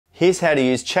Here's how to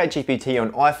use ChatGPT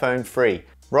on iPhone free.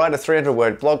 Write a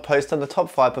 300-word blog post on the top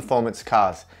 5 performance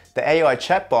cars. The AI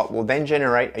chatbot will then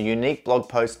generate a unique blog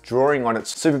post drawing on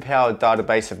its superpowered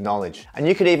database of knowledge. And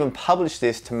you could even publish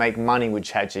this to make money with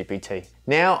ChatGPT.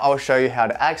 Now I'll show you how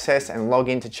to access and log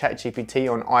into ChatGPT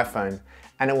on iPhone,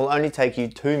 and it will only take you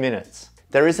 2 minutes.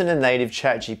 There isn't a native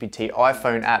ChatGPT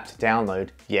iPhone app to download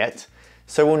yet,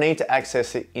 so we'll need to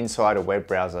access it inside a web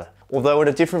browser. Although in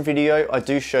a different video, I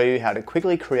do show you how to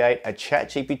quickly create a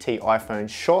ChatGPT iPhone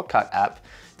shortcut app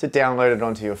to download it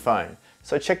onto your phone.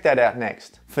 So check that out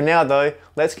next. For now though,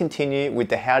 let's continue with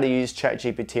the how to use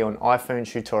ChatGPT on iPhone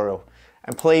tutorial.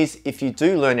 And please, if you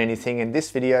do learn anything in this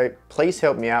video, please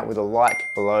help me out with a like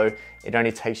below. It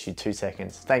only takes you 2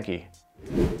 seconds. Thank you.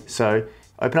 So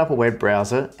open up a web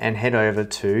browser and head over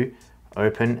to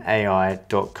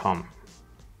openai.com.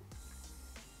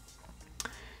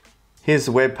 Here's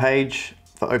the web page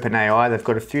for OpenAI. They've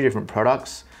got a few different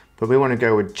products, but we want to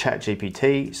go with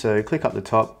ChatGPT. So click up the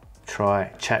top,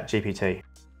 try Chat GPT.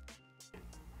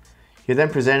 You're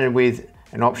then presented with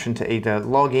an option to either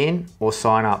log in or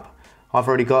sign up. I've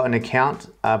already got an account,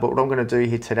 but what I'm going to do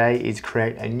here today is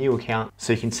create a new account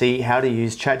so you can see how to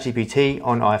use ChatGPT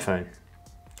on iPhone.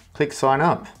 Click sign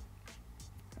up.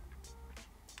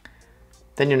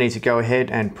 Then you'll need to go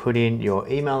ahead and put in your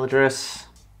email address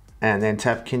and then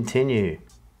tap continue.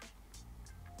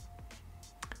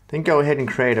 Then go ahead and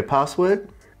create a password.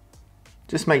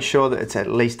 Just make sure that it's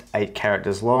at least 8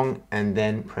 characters long and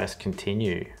then press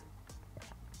continue.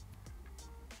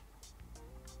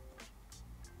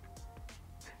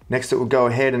 Next, it will go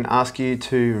ahead and ask you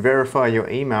to verify your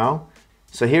email.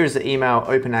 So here is the email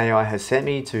OpenAI has sent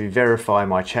me to verify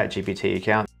my ChatGPT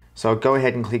account. So I'll go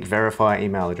ahead and click verify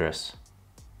email address.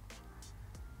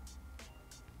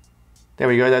 There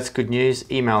we go, that's good news.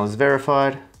 Email is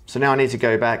verified. So now I need to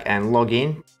go back and log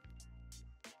in.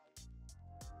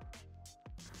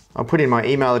 I'll put in my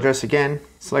email address again,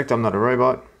 select I'm not a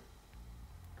robot,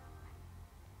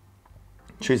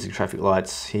 choose the traffic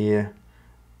lights here,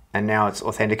 and now it's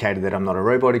authenticated that I'm not a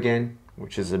robot again,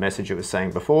 which is the message it was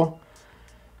saying before.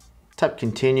 Tap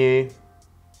continue,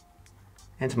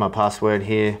 enter my password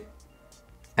here,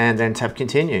 and then tap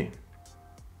continue.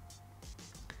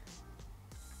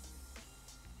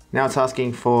 Now it's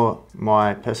asking for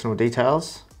my personal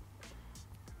details.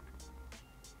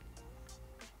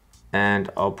 And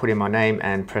I'll put in my name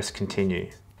and press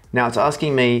continue. Now it's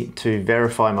asking me to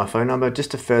verify my phone number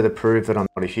just to further prove that I'm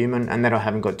not a human and that I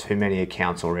haven't got too many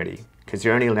accounts already, because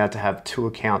you're only allowed to have 2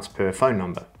 accounts per phone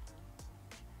number.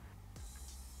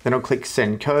 Then I'll click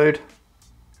send code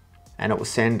and it will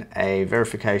send a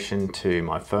verification to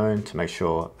my phone to make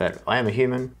sure that I am a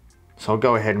human. So I'll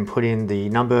go ahead and put in the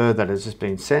number that has just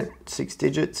been sent, 6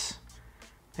 digits.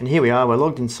 And here we are, we're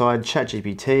logged inside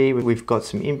ChatGPT. We've got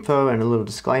some info and a little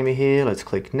disclaimer here. Let's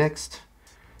click next.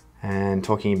 And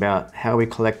talking about how we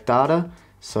collect data.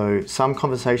 So some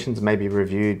conversations may be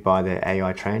reviewed by their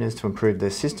AI trainers to improve their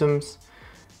systems.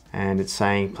 And it's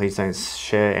saying, please don't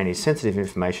share any sensitive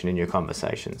information in your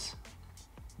conversations.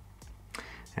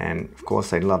 And of course,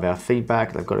 they love our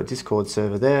feedback. They've got a Discord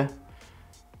server there.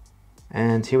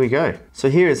 And here we go. So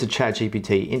here is the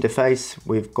ChatGPT interface.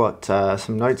 We've got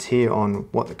some notes here on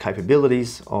what the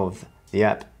capabilities of the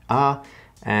app are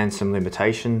and some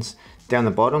limitations. Down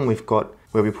the bottom, we've got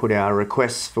where we put our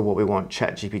requests for what we want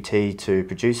ChatGPT to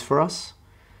produce for us.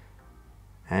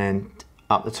 And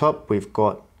up the top, we've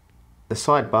got the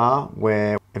sidebar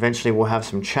where eventually we'll have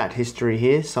some chat history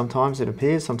here. Sometimes it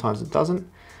appears, sometimes it doesn't.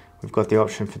 We've got the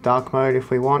option for dark mode if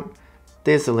we want.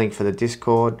 There's the link for the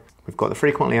Discord. We've got the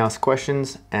frequently asked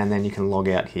questions, and then you can log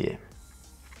out here.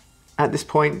 At this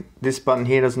point, this button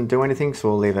here doesn't do anything, so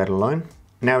we'll leave that alone.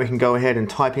 Now we can go ahead and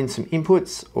type in some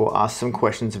inputs or ask some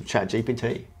questions of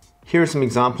ChatGPT. Here are some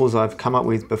examples I've come up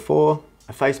with before: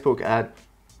 a Facebook ad,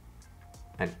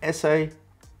 an essay,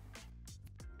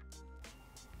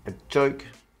 a joke,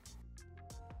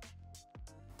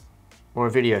 or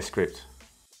a video script.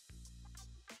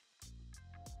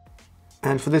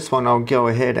 And for this one, I'll go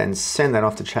ahead and send that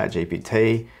off to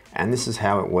ChatGPT, and this is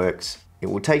how it works. It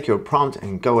will take your prompt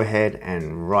and go ahead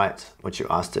and write what you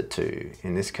asked it to.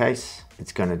 In this case,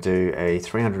 it's going to do a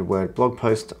 300-word blog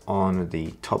post on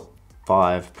the top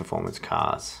 5 performance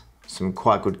cars. Some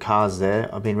quite good cars there.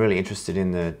 I've been really interested in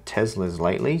the Teslas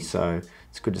lately, so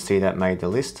it's good to see that made the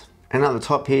list. And at the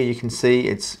top here, you can see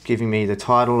it's giving me the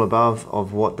title above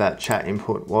of what that chat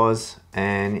input was.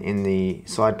 And in the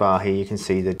sidebar here, you can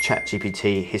see the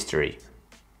ChatGPT history.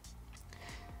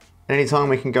 At any time,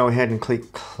 we can go ahead and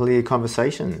click clear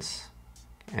conversations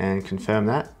and confirm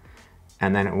that.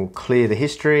 And then it will clear the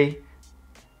history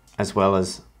as well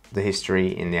as the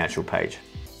history in the actual page.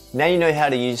 Now you know how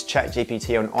to use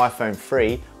ChatGPT on iPhone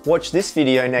free, watch this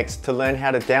video next to learn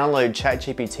how to download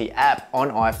ChatGPT app on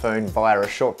iPhone via a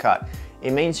shortcut.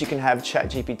 It means you can have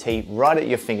ChatGPT right at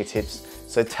your fingertips,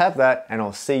 so tap that and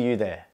I'll see you there.